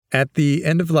At the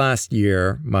end of last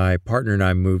year, my partner and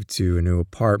I moved to a new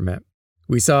apartment.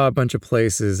 We saw a bunch of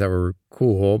places that were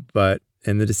cool, but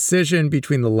in the decision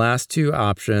between the last two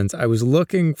options, I was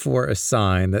looking for a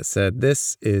sign that said,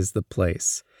 "This is the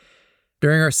place."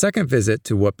 During our second visit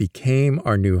to what became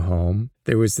our new home,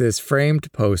 there was this framed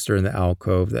poster in the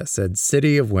alcove that said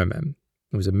City of Women.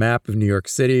 It was a map of New York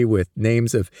City with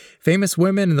names of famous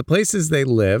women and the places they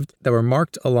lived that were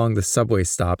marked along the subway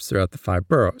stops throughout the 5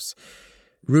 boroughs.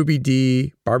 Ruby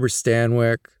Dee, Barbara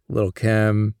Stanwyck, Lil'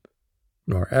 Kim,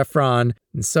 Nora Ephron,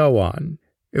 and so on.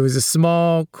 It was a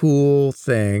small, cool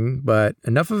thing, but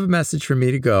enough of a message for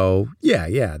me to go,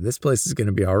 yeah, this place is going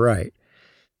to be all right.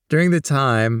 During the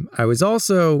time, I was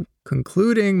also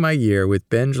concluding my year with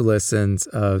binge listens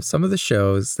of some of the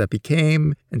shows that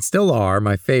became and still are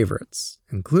my favorites,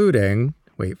 including,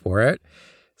 wait for it,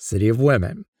 City of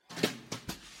Women.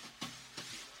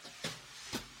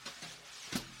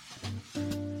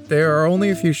 There are only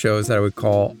a few shows that I would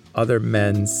call other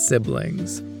men's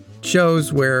siblings.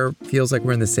 Shows where it feels like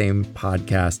we're in the same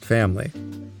podcast family.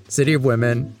 City of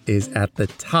Women is at the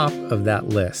top of that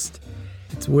list.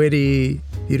 It's witty,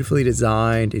 beautifully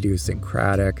designed,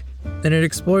 idiosyncratic, and it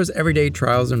explores everyday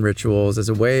trials and rituals as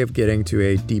a way of getting to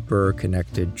a deeper,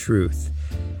 connected truth.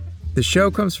 The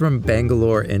show comes from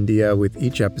Bangalore, India, with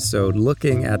each episode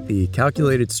looking at the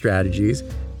calculated strategies,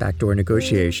 backdoor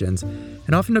negotiations,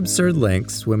 and often absurd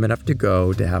lengths women have to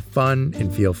go to have fun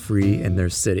and feel free in their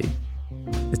city.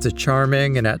 It's a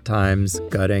charming and at times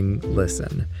gutting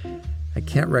listen. I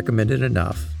can't recommend it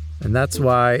enough. And that's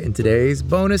why in today's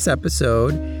bonus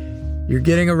episode, you're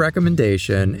getting a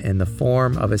recommendation in the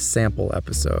form of a sample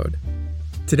episode.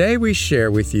 Today we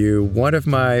share with you one of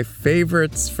my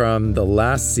favorites from the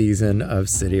last season of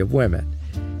City of Women.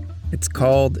 It's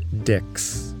called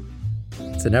Dicks.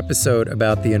 It's an episode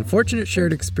about the unfortunate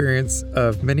shared experience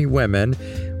of many women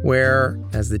where,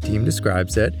 as the team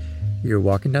describes it, you're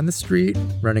walking down the street,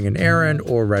 running an errand,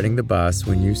 or riding the bus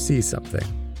when you see something.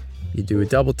 You do a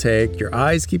double take, your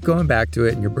eyes keep going back to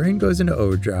it, and your brain goes into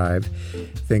overdrive,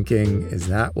 thinking, is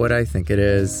that what I think it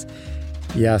is?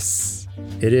 Yes,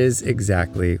 it is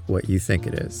exactly what you think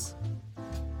it is.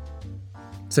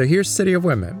 So here's City of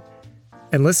Women,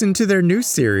 and listen to their new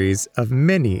series of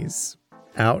minis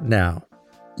out now.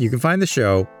 You can find the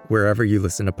show wherever you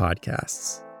listen to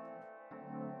podcasts.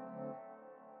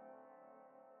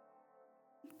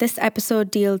 This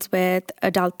episode deals with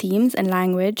adult themes and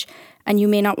language, and you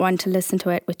may not want to listen to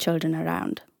it with children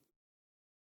around.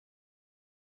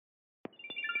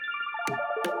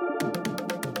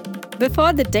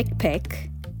 Before the dick pic,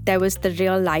 there was the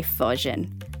real life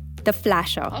version, the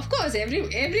flasher. Of course,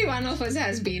 every one of us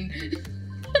has been.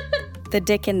 The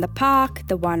dick in the park,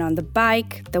 the one on the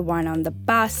bike, the one on the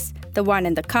bus, the one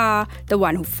in the car, the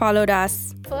one who followed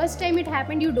us. First time it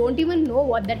happened, you don't even know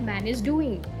what that man is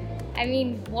doing. I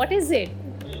mean, what is it?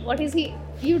 What is he?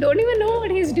 You don't even know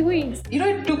what he's doing.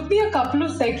 It took me a couple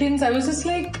of seconds. I was just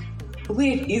like,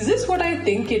 wait, is this what I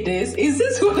think it is? Is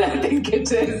this what I think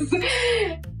it is?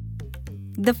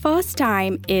 The first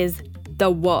time is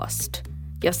the worst.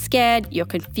 You're scared, you're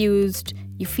confused,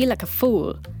 you feel like a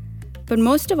fool. But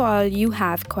most of all, you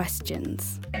have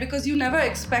questions. Because you never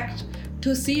expect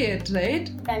to see it,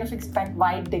 right? Kind of expect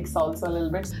white dicks also a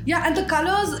little bit. Yeah, and the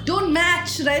colors don't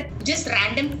match, right? Just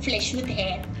random flesh with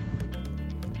hair.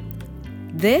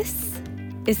 This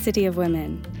is City of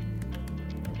Women,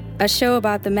 a show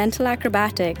about the mental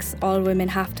acrobatics all women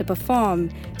have to perform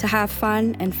to have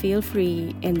fun and feel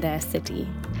free in their city.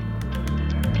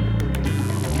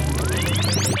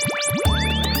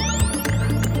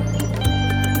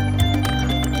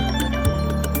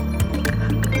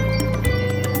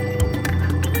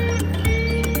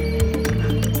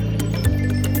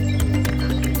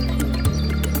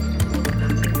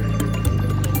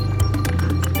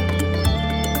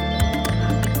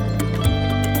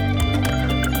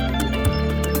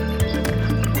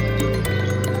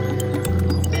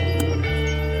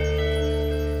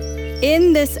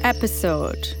 In this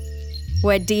episode,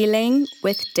 we're dealing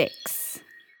with dicks.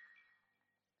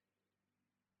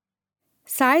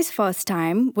 Sai's first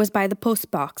time was by the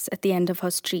postbox at the end of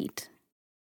her street.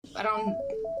 Around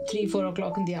 3-4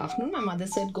 o'clock in the afternoon, my mother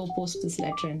said, go post this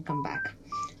letter and come back.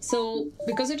 So,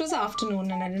 because it was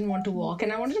afternoon and I didn't want to walk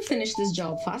and I wanted to finish this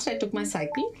job fast, I took my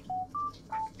cycle.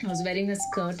 I was wearing a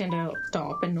skirt and a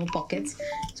top and no pockets.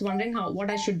 I was wondering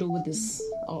what I should do with this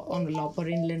envelope or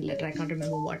inland letter. I can't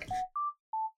remember what.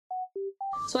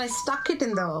 So I stuck it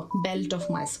in the belt of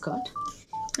my skirt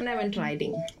and I went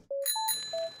riding.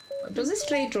 It was a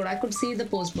straight road. I could see the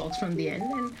post box from the end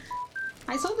and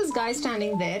I saw this guy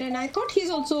standing there and I thought he's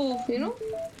also,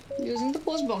 using the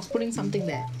post box, putting something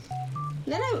there.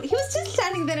 Then he was just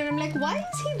standing there and I'm like, why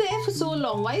is he there for so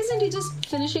long? Why isn't he just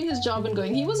finishing his job and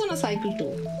going? He was on a cycle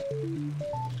too.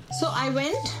 So I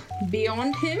went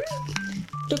beyond him,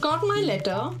 took out my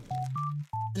letter,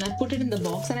 and I put it in the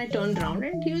box and I turned around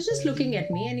and he was just looking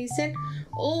at me and he said,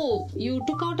 oh, you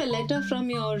took out a letter from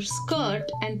your skirt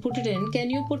and put it in. Can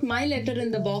you put my letter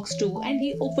in the box too? And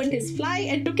he opened his fly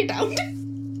and took it out.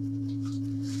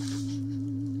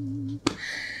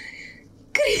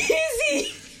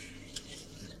 Crazy.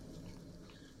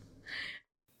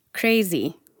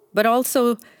 Crazy, but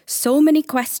also so many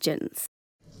questions.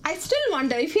 I still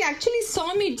wonder if he actually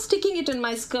saw me sticking it in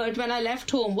my skirt when I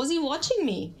left home. Was he watching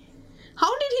me?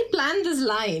 How did he plan this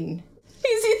line?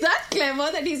 Is he that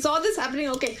clever that he saw this happening?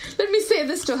 Okay, let me say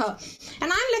this to her.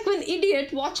 And I'm like an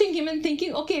idiot watching him and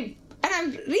thinking, okay,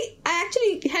 and I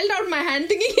actually held out my hand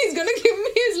thinking he's going to give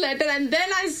me his letter. And then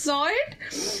I saw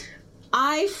it.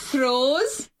 I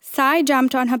froze. Sai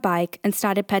jumped on her bike and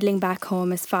started pedaling back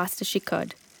home as fast as she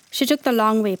could. She took the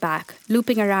long way back,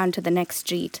 looping around to the next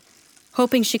street,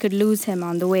 hoping she could lose him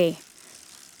on the way.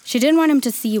 She didn't want him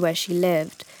to see where she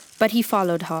lived, but he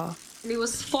followed her. He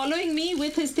was following me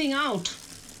with his thing out.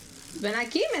 When I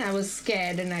came in, I was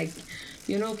scared and I,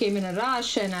 came in a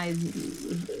rush and I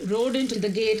rode into the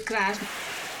gate, crashed.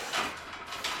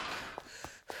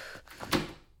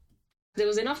 There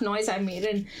was enough noise I made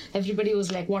and everybody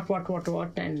was like, what?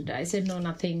 And I said, no,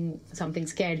 nothing. Something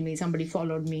scared me. Somebody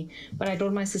followed me. But I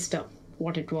told my sister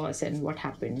what it was and what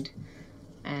happened.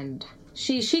 And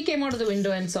she came out of the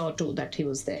window and saw too that he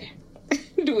was there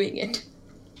doing it.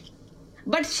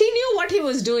 But she knew what he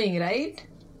was doing, right?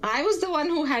 I was the one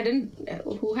who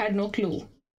had no clue.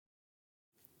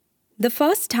 The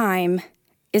first time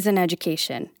is an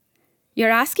education. You're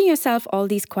asking yourself all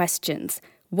these questions.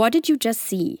 What did you just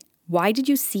see? Why did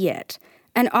you see it?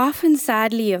 And often,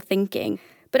 sadly, you're thinking,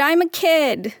 but I'm a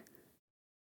kid.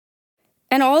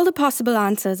 And all the possible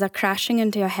answers are crashing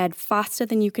into your head faster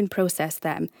than you can process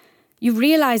them. You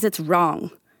realize it's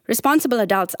wrong. Responsible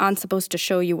adults aren't supposed to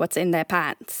show you what's in their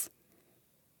pants.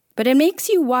 But it makes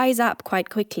you wise up quite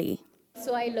quickly.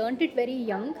 So I learned it very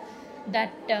young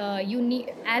that you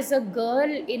need, as a girl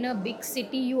in a big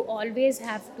city, you always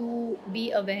have to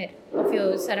be aware of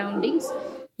your surroundings.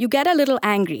 You get a little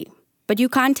angry, but you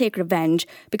can't take revenge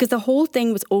because the whole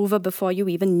thing was over before you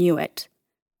even knew it.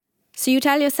 So you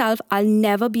tell yourself, I'll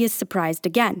never be as surprised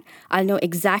again. I'll know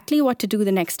exactly what to do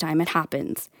the next time it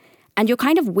happens. And you're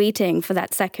kind of waiting for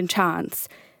that second chance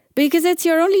because it's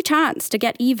your only chance to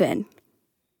get even.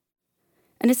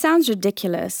 And it sounds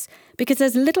ridiculous because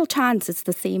there's little chance it's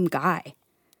the same guy.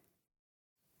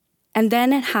 And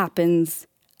then it happens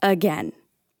again.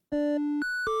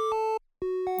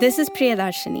 This is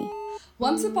Priyadarshini.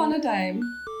 Once upon a time,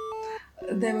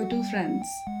 there were two friends.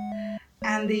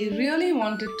 And they really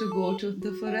wanted to go to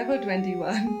the Forever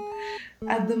 21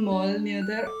 at the mall near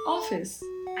their office.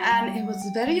 And it was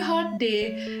a very hot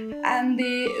day and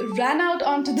they ran out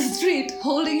onto the street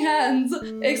holding hands,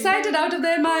 excited out of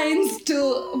their minds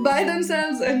to buy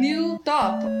themselves a new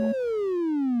top.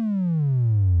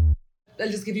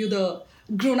 I'll just give you the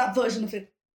grown-up version of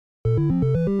it.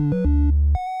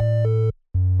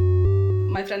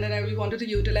 My friend and I, we wanted to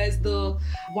utilize the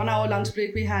 1 hour lunch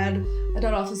break we had at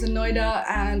our office in Noida,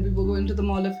 and we were going to the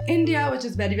Mall of India, which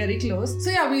is very, very close.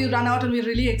 So yeah, we ran out and we were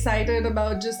really excited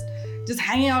about just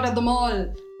hanging out at the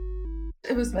mall.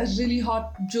 It was a really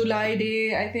hot July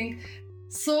day, I think.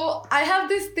 So I have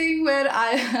this thing where I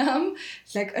am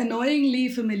like annoyingly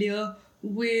familiar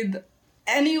with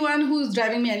anyone who's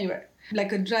driving me anywhere.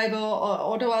 Like a driver or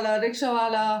auto wala, rickshaw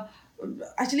wala,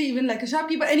 actually even like a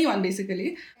shopkeeper, anyone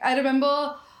basically. I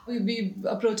remember we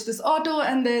approached this auto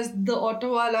and there's the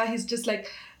auto wala, he's just like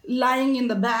lying in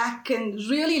the back and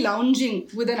really lounging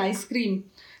with an ice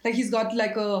cream. Like he's got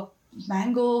like a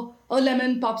mango or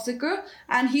lemon popsicle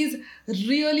and he's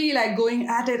really like going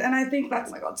at it, and I think that's,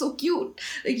 oh my god, so cute.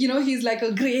 Like, he's like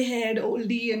a grey-haired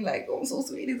oldie and like, oh, so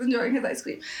sweet, he's enjoying his ice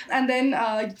cream. And then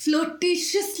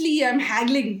flirtatiously I'm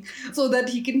haggling so that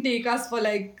he can take us for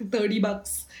like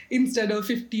 $30 instead of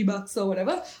 $50 or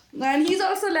whatever, and he's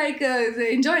also like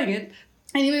enjoying it.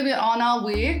 Anyway, we're on our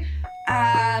way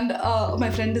and my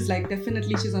friend is like,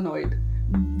 definitely she's annoyed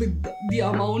with the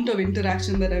amount of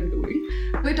interaction that I'm doing.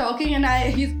 We're talking and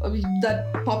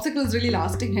that popsicle is really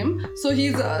lasting him. So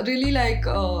he's really like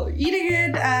eating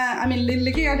it,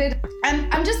 licking at it.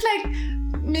 And I'm just like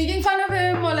making fun of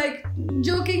him or like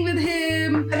joking with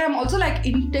him. And I'm also like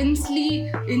intensely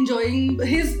enjoying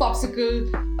his popsicle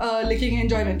licking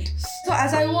enjoyment. So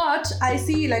as I watch, I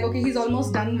see like, okay, he's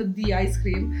almost done with the ice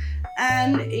cream.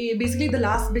 And basically the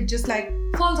last bit just like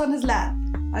falls on his lap.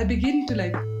 I begin to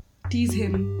like tease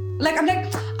him. Like I'm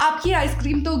like, "Aapki ice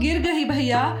cream to gir gayi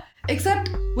bhaiya." Except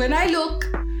when I look,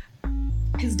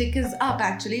 his dick is up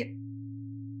actually.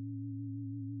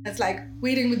 It's like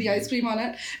waiting with the ice cream on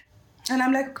it. And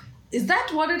I'm like, is that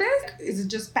what it is? Is it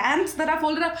just pants that are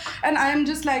folded up? And I'm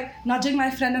just like nudging my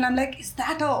friend and I'm like, is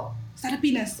that a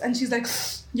penis? And she's like,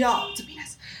 yeah, it's a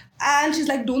penis. And she's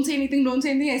like, don't say anything,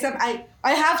 except I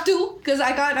have to, because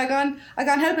I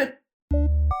can't help it.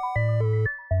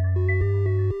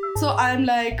 So I'm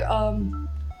like,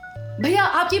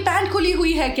 Bhaiya, aapki pant khuli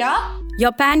hui hai kya?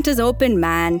 Your pant is open,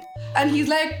 man. And he's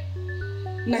like,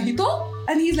 nahi to?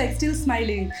 And he's like still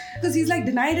smiling because he's like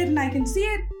denied it and I can see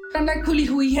it. I'm like, khuli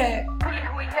hui hai.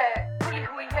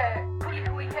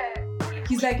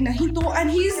 He's like, nahi to.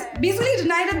 And he's basically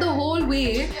denied it the whole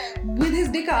way with his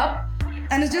dick up.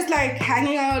 And it's just like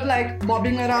hanging out, like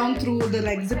bobbing around through the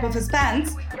like zip of his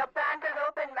pants. Your pant is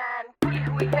open, man. Khuli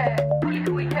hui hai. Khuli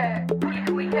hui hai. Khuli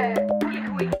hui hai.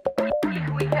 Khuli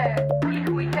hui hai. Khuli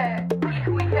hui hai. Khuli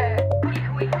hui hai. Khuli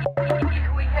hui hai. Khuli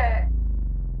hui hai.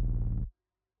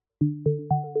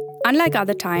 Unlike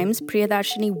other times,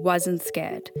 Priyadarshini wasn't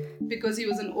scared. Because he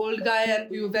was an old guy and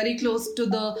we were very close to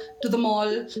the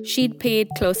mall. She'd paid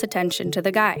close attention to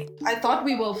the guy. I thought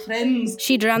we were friends.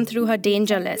 She'd run through her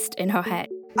danger list in her head.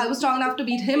 I was strong enough to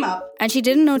beat him up. And she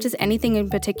didn't notice anything in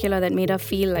particular that made her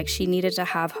feel like she needed to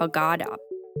have her guard up.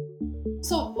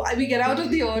 So we get out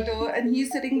of the auto and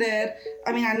he's sitting there.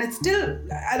 I mean, and it's still,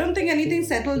 I don't think anything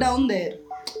settled down there.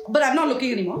 But I'm not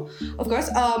looking anymore, of course.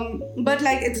 But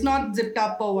like, it's not zipped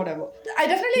up or whatever. I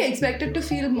definitely expected to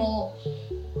feel more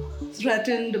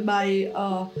threatened by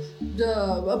a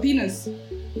penis,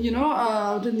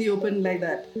 out in the open like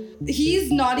that.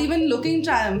 He's not even looking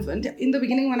triumphant. In the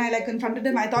beginning, when I like confronted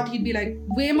him, I thought he'd be like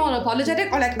way more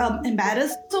apologetic or like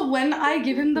embarrassed. So when I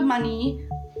give him the money,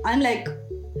 I'm like,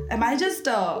 am I just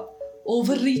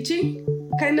overreaching?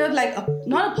 Kind of like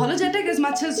not apologetic as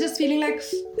much as just feeling like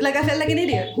I felt like an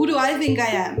idiot. Who do I think I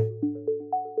am?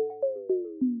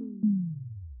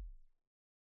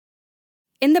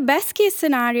 In the best case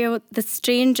scenario, the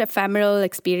strange ephemeral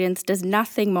experience does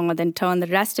nothing more than turn the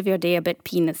rest of your day a bit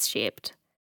penis-shaped.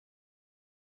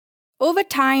 Over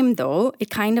time, though,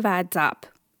 it kind of adds up.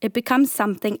 It becomes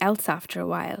something else after a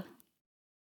while.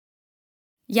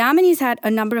 Yamini's had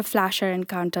a number of flasher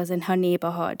encounters in her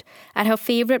neighborhood, at her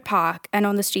favorite park, and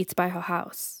on the streets by her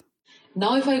house.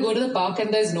 Now, if I go to the park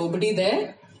and there's nobody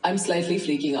there, I'm slightly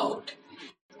freaking out.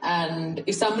 And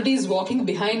if somebody is walking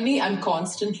behind me, I'm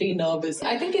constantly nervous.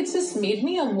 I think it's just made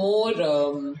me I'm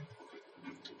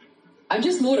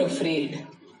just more afraid,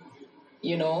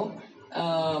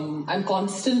 I'm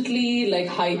constantly like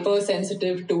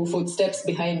hypersensitive to footsteps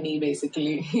behind me,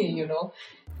 basically,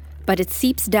 But it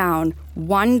seeps down,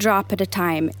 one drop at a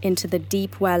time, into the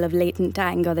deep well of latent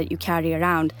anger that you carry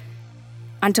around,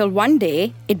 until one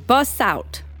day it bursts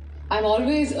out. I'm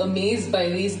always amazed by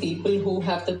these people who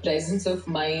have the presence of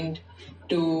mind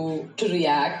to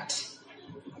react,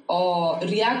 or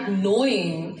react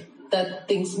knowing that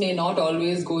things may not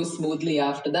always go smoothly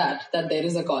after that there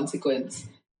is a consequence.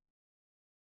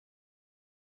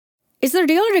 Is the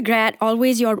real regret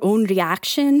always your own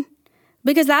reaction?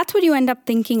 Because that's what you end up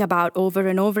thinking about over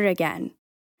and over again.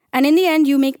 And in the end,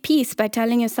 you make peace by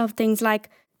telling yourself things like,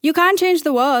 you can't change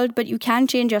the world, but you can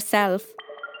change yourself.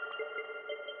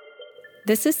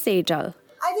 This is Sejal.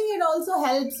 I think it also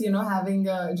helps, having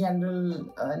a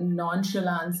general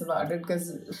nonchalance about it,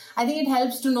 because I think it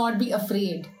helps to not be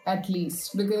afraid, at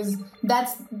least, because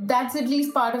that's at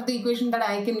least part of the equation that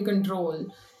I can control.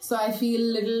 So I feel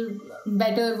a little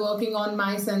better working on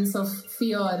my sense of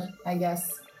fear, I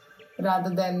guess,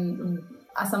 rather than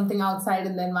something outside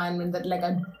in the environment that like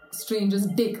a stranger's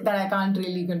dick that I can't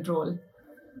really control.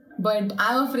 But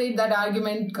I'm afraid that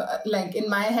argument, like in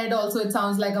my head also, it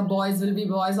sounds like a boys will be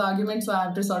boys argument. So I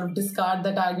have to sort of discard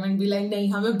that argument, be like,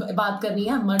 nahi, hame baat karni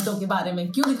hai mardon ke bare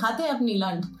mein. Kyun dikhate hain apni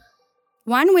lant?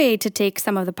 One way to take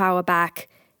some of the power back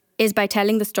is by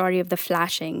telling the story of the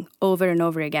flashing over and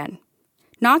over again.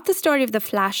 Not the story of the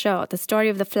flasher, the story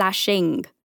of the flashing.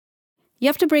 You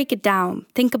have to break it down,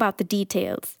 think about the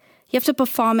details. You have to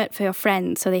perform it for your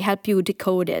friends so they help you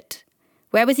decode it.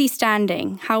 Where was he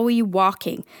standing? How were you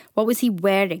walking? What was he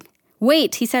wearing?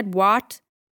 Wait, he said what?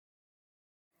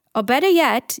 Or better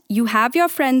yet, you have your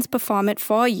friends perform it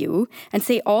for you and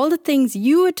say all the things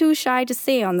you were too shy to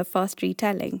say on the first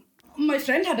retelling. My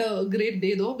friend had a great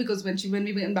day though, because when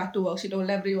we went back to work, she told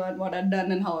everyone what I'd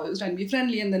done and how I was trying to be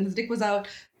friendly, and then his dick was out.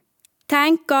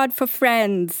 Thank God for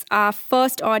friends, our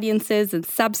first audiences and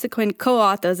subsequent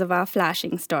co-authors of our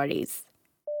flashing stories.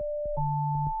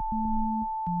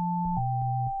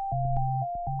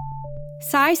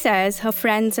 Sai says her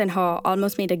friends and her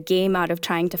almost made a game out of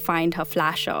trying to find her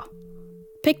flasher.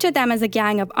 Picture them as a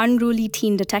gang of unruly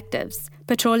teen detectives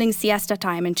patrolling siesta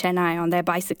time in Chennai on their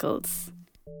bicycles.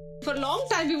 For a long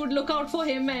time, we would look out for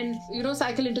him and,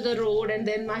 cycle into the road. And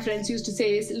then my friends used to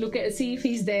say, see if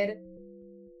he's there.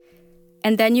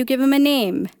 And then you give him a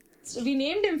name. So we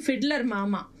named him Fiddler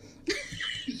Mama.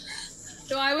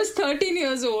 So I was 13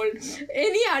 years old.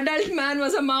 Any adult man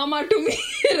was a mama to me,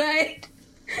 right?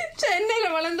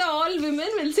 Chennai, all women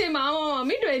will say mama,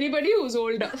 mommy to anybody who's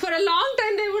older. For a long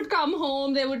time, they would come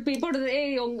home. They would people say,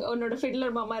 hey, unnode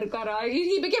fiddler mama irukara.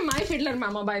 He became my fiddler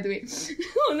mama, by the way.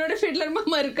 Unnode fiddler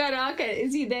mama irukara.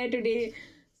 Is he there today?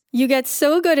 You get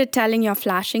so good at telling your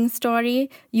flashing story,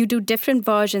 you do different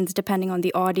versions depending on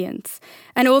the audience.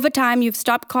 And over time, you've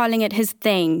stopped calling it his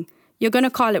thing. You're going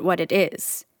to call it what it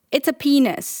is. It's a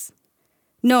penis.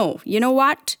 No, you know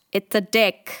what? It's a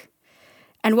dick.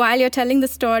 And while you're telling the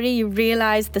story, you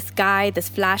realize this guy, this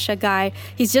flasher guy,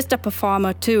 he's just a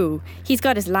performer too. He's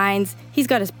got his lines, he's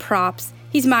got his props,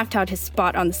 he's marked out his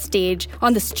spot on the stage,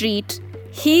 on the street.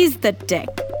 He's the dick.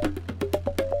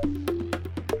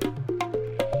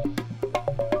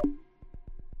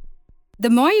 The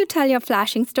more you tell your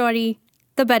flashing story,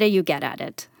 the better you get at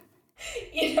it.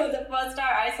 The first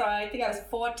time I saw it, I think I was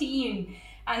 14,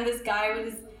 and this guy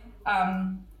was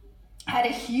had a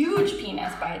huge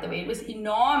penis, by the way. It was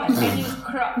enormous, and he was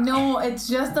cropped. No, it's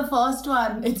just the first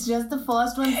one. It's just the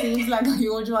first one seems like a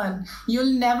huge one.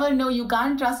 You'll never know. You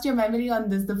can't trust your memory on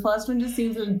this. The first one just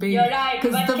seems a little big. You're right,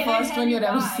 because but it's the first one you've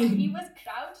ever seen. He was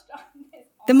crouched on this.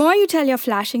 The more you tell your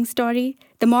flashing story,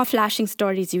 the more flashing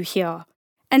stories you hear.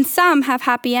 And some have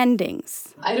happy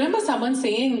endings. I remember someone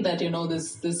saying that,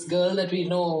 this girl that we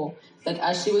know, that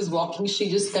as she was walking, she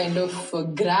just kind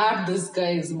of grabbed this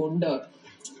guy's munda.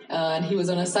 And he was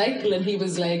on a cycle and he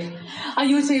was like,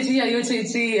 Ayo chechi,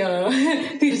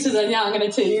 tirchadanya, angana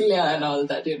cheyilla, and all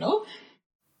that,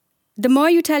 The more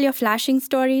you tell your flashing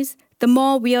stories, the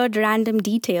more weird random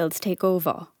details take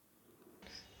over.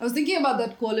 I was thinking about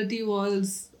that Quality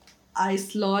Walls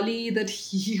ice lolly that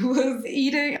he was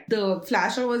eating, the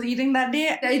flasher was eating that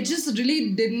day. It just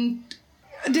really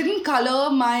didn't color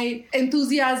my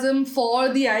enthusiasm for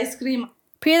the ice cream.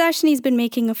 Priyadarshini's been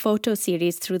making a photo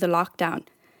series through the lockdown.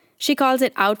 She calls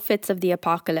it Outfits of the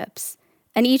Apocalypse.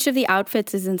 And each of the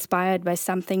outfits is inspired by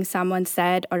something someone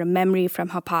said or a memory from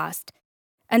her past.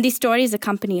 And these stories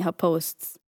accompany her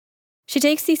posts. She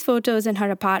takes these photos in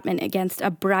her apartment against a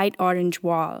bright orange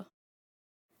wall.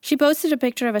 She posted a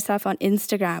picture of herself on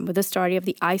Instagram with the story of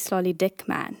the ice lolly dick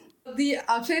man. The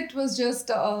outfit was just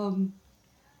a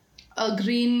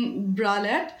green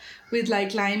bralette with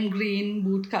lime green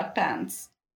bootcut pants.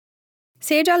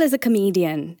 Sejal is a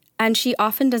comedian, and she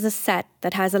often does a set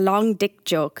that has a long dick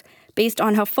joke based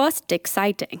on her first dick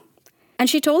sighting. And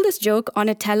she told this joke on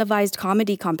a televised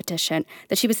comedy competition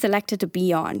that she was selected to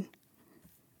be on.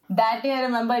 That day, I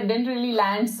remember it didn't really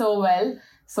land so well.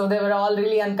 So they were all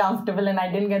really uncomfortable and I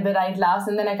didn't get the right laughs.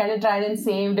 And then I kind of tried and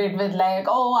saved it with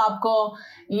aapko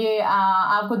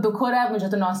dukh ho raha hai, mujhe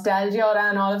to nostalgia ho raha hai,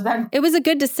 and all of that. It was a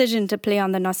good decision to play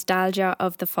on the nostalgia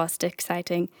of the first dick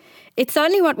sighting. It's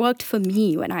certainly what worked for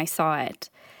me when I saw it.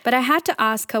 But I had to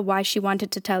ask her why she wanted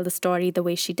to tell the story the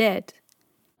way she did.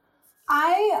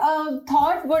 I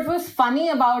thought what was funny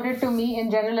about it to me in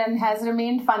general and has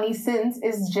remained funny since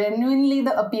is genuinely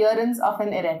the appearance of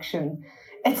an erection.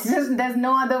 It's just, there's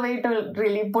no other way to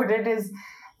really put it.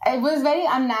 It was very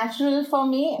unnatural for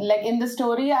me. Like in the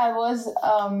story, I was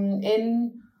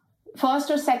in first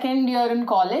or second year in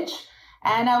college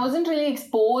and I wasn't really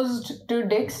exposed to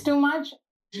dicks too much.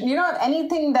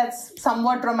 Anything that's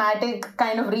somewhat traumatic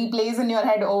kind of replays in your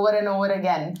head over and over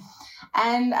again.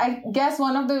 And I guess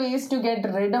one of the ways to get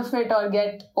rid of it or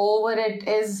get over it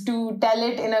is to tell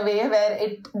it in a way where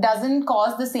it doesn't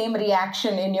cause the same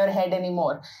reaction in your head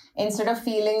anymore. Instead of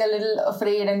feeling a little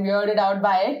afraid and weirded out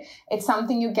by it, it's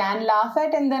something you can laugh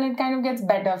at and then it kind of gets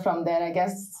better from there, I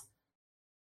guess.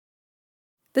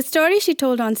 The story she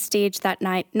told on stage that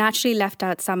night naturally left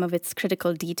out some of its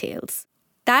critical details.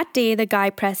 That day, the guy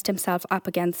pressed himself up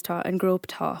against her and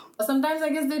groped her. Sometimes I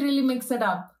guess they really mix it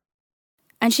up.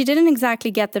 And she didn't exactly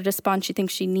get the response she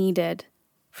thinks she needed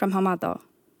from her mother.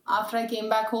 After I came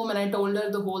back home and I told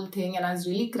her the whole thing and I was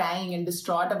really crying and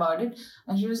distraught about it.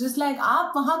 And she was just like,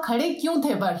 "Aap wahan khade kyun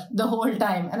the par the whole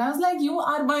time?" And I was like, "You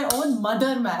are my own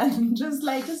mother, man.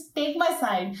 just take my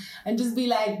side and just be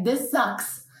like, this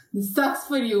sucks. This sucks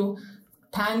for you.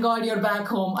 Thank God you're back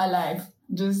home alive."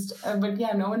 But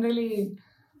yeah, no one really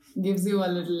gives you a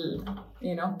little,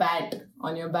 pat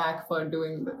on your back for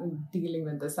dealing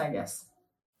with this, I guess.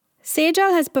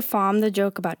 Sejal has performed the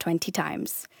joke about 20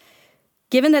 times.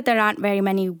 Given that there aren't very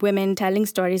many women telling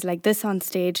stories like this on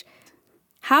stage,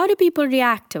 how do people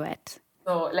react to it?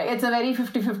 So, it's a very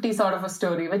 50-50 sort of a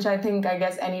story, which I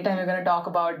guess anytime you're going to talk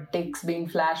about dicks being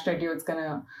flashed at you, it's going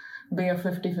to be a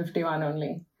 50-50 one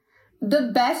only.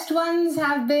 The best ones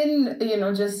have been,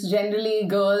 just generally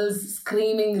girls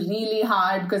screaming really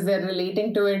hard because they're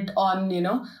relating to it on,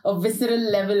 a visceral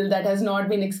level that has not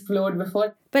been explored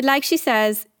before. But like she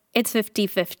says, it's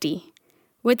 50-50.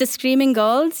 With the screaming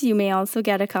girls, you may also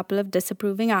get a couple of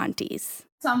disapproving aunties.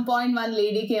 At some point, one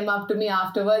lady came up to me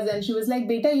afterwards and she was like,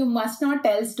 "Beta, you must not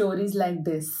tell stories like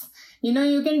this.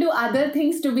 You can do other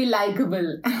things to be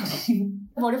likable."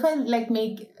 What if I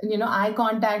make, eye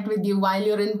contact with you while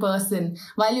you're in person,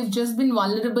 while you've just been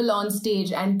vulnerable on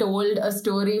stage and told a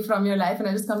story from your life, and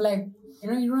I just come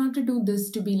you don't have to do this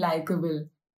to be likable.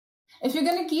 If you're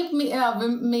going to keep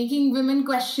making women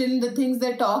question the things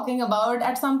they're talking about,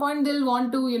 at some point they'll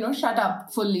want to, shut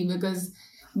up fully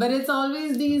but it's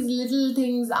always these little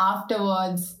things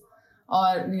afterwards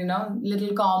or,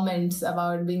 little comments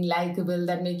about being likable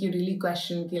that make you really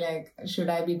question, should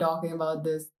I be talking about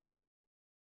this?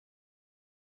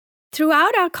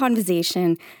 Throughout our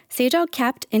conversation, Sejal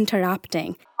kept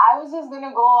interrupting. I was just going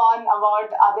to go on about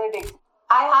other dicks.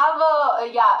 I have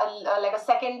a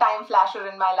second time flasher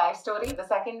in my life story. The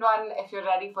second one, if you're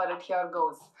ready for it, here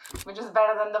goes, which is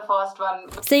better than the first one.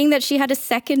 Saying that she had a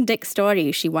second dick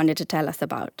story she wanted to tell us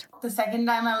about. The second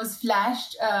time I was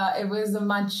flashed, it was a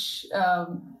much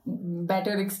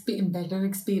better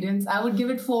experience. I would give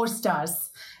it 4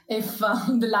 stars. If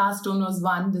the last one was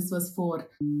 1, this was 4.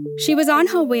 She was on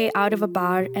her way out of a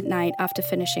bar at night after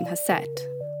finishing her set.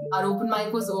 Our open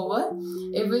mic was over.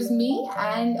 It was me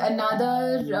and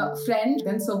another friend.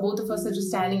 And so both of us are just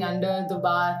standing under the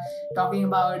bar talking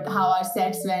about how our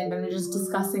sets went and we're just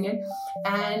discussing it.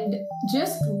 And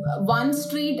just one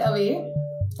street away,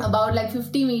 about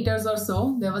 50 meters or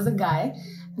so, there was a guy.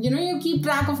 You keep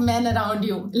track of men around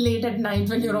you late at night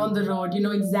when you're on the road. You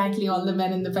know exactly all the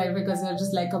men in the fight because you're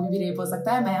just kabhi bhi rape ho sakta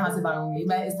hai, main yahan se bhagungi,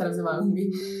 main is taraf se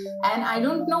bhagungi. And I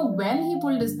don't know when he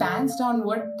pulled his pants down,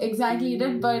 what exactly he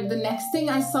did, but the next thing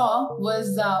I saw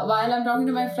was while I'm talking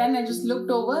to my friend, I just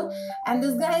looked over and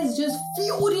this guy is just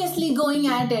furiously going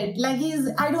at it.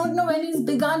 I don't know when he's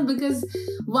begun because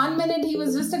one minute he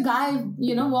was just a guy,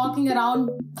 walking around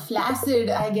flaccid,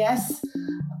 I guess.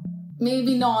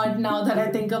 Maybe not now that I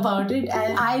think about it.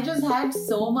 And I just had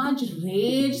so much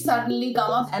rage suddenly come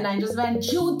up and I just went,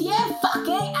 "Chutiye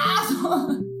fucking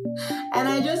asshole!" And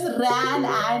I just ran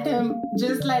at him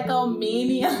just like a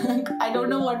maniac. I don't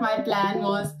know what my plan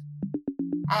was.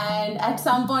 And at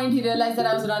some point he realized that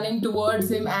I was running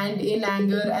towards him and in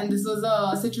anger. And this was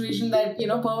a situation that,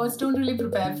 perverts don't really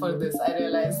prepare for this, I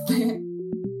realized.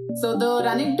 So the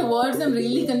running towards him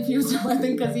really confused him, I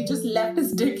think, because he just left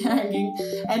his dick hanging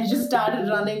and just started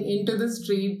running into the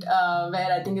street where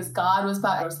I think his car was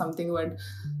parked or something.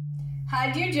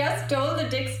 Had you just told the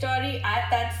dick story at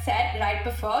that set right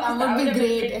before? That would be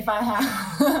great if I had.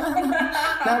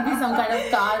 That would be some kind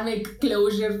of karmic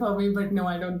closure for me, but no,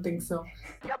 I don't think so.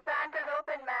 Your pant is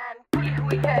open, man.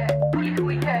 We care.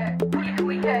 We care.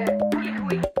 We care. We care.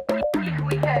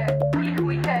 We care.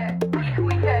 We care.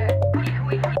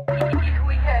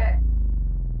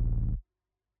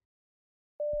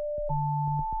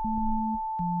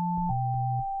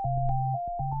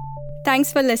 Thanks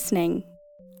for listening.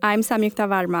 I'm Samyukta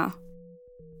Varma.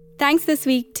 Thanks this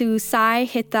week to Sai,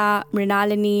 Hita,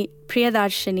 Mrinalini,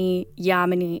 Priyadarshini,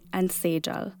 Yamini, and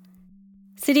Sejal.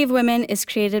 City of Women is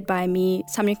created by me,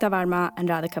 Samyukta Varma, and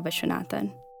Radhika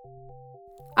Vishwanathan.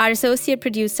 Our associate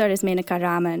producer is Menaka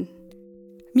Raman.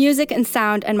 Music and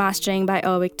sound and mastering by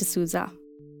Erwick D'Souza.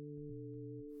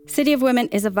 City of Women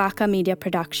is a Vaka Media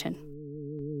production.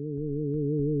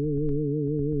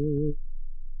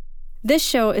 This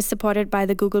show is supported by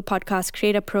the Google Podcast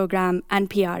Creator Program and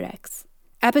PRX.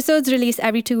 Episodes release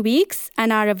every 2 weeks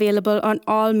and are available on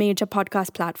all major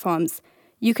podcast platforms.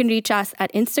 You can reach us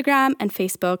at Instagram and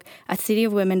Facebook at City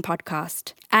of Women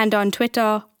Podcast and on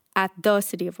Twitter at The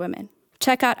City of Women.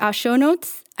 Check out our show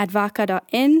notes at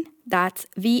vaka.in. That's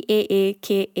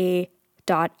VAAKA.in.